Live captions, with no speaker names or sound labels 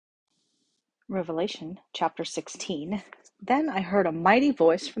Revelation chapter 16. Then I heard a mighty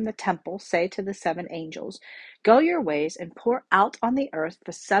voice from the temple say to the seven angels, "Go your ways and pour out on the earth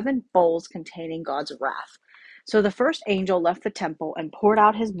the seven bowls containing God's wrath." So the first angel left the temple and poured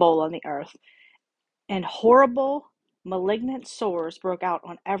out his bowl on the earth, and horrible, malignant sores broke out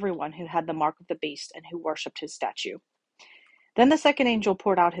on everyone who had the mark of the beast and who worshipped his statue. Then the second angel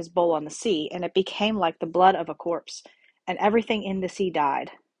poured out his bowl on the sea, and it became like the blood of a corpse, and everything in the sea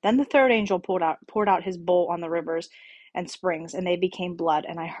died. Then the third angel poured out his bowl on the rivers and springs, and they became blood.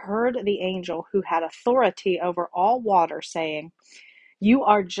 And I heard the angel who had authority over all water saying, "You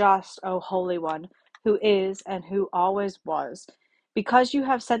are just, O Holy One, who is and who always was, because you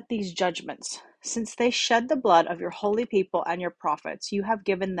have sent these judgments. Since they shed the blood of your holy people and your prophets, you have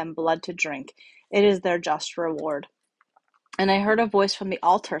given them blood to drink. It is their just reward." And I heard a voice from the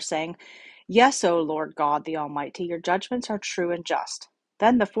altar saying, "Yes, O Lord God the Almighty, your judgments are true and just."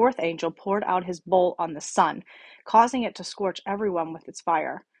 Then the fourth angel poured out his bowl on the sun, causing it to scorch everyone with its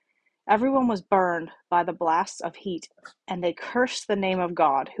fire. Everyone was burned by the blasts of heat, and they cursed the name of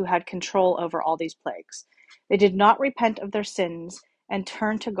God, who had control over all these plagues. They did not repent of their sins and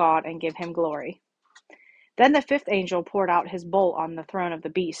turn to God and give him glory. Then the fifth angel poured out his bowl on the throne of the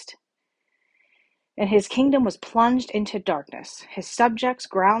beast, and his kingdom was plunged into darkness. His subjects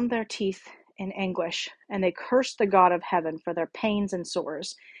ground their teeth in anguish, and they cursed the God of heaven for their pains and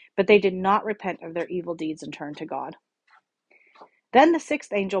sores, but they did not repent of their evil deeds and turn to God. Then the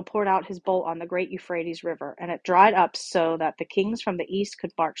sixth angel poured out his bowl on the great Euphrates River, and it dried up so that the kings from the east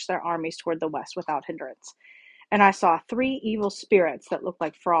could march their armies toward the west without hindrance. And I saw three evil spirits that looked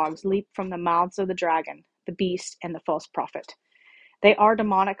like frogs leap from the mouths of the dragon, the beast, and the false prophet. They are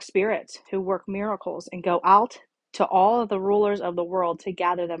demonic spirits who work miracles and go out to all of the rulers of the world to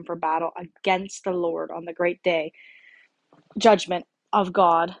gather them for battle against the Lord on the great day, judgment of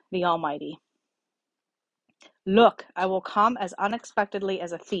God the Almighty. Look, I will come as unexpectedly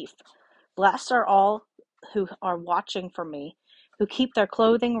as a thief. Blessed are all who are watching for me, who keep their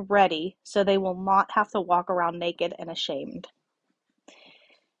clothing ready so they will not have to walk around naked and ashamed.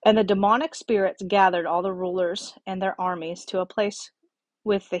 And the demonic spirits gathered all the rulers and their armies to a place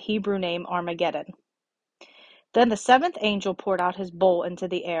with the Hebrew name Armageddon. Then the seventh angel poured out his bowl into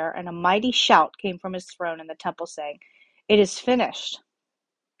the air, and a mighty shout came from his throne in the temple, saying, "It is finished."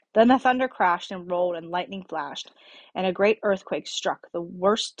 Then the thunder crashed and rolled, and lightning flashed, and a great earthquake struck, the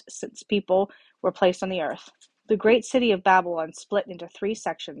worst since people were placed on the earth. The great city of Babylon split into 3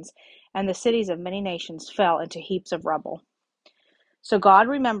 sections, and the cities of many nations fell into heaps of rubble. So God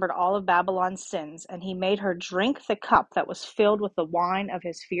remembered all of Babylon's sins, and he made her drink the cup that was filled with the wine of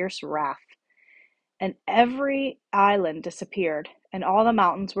his fierce wrath. And every island disappeared, and all the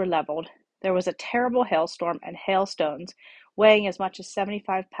mountains were leveled. There was a terrible hailstorm, and hailstones, weighing as much as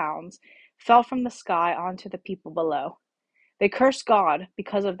 75 pounds, fell from the sky onto the people below. They cursed God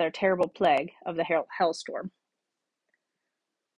because of their terrible plague of the hailstorm.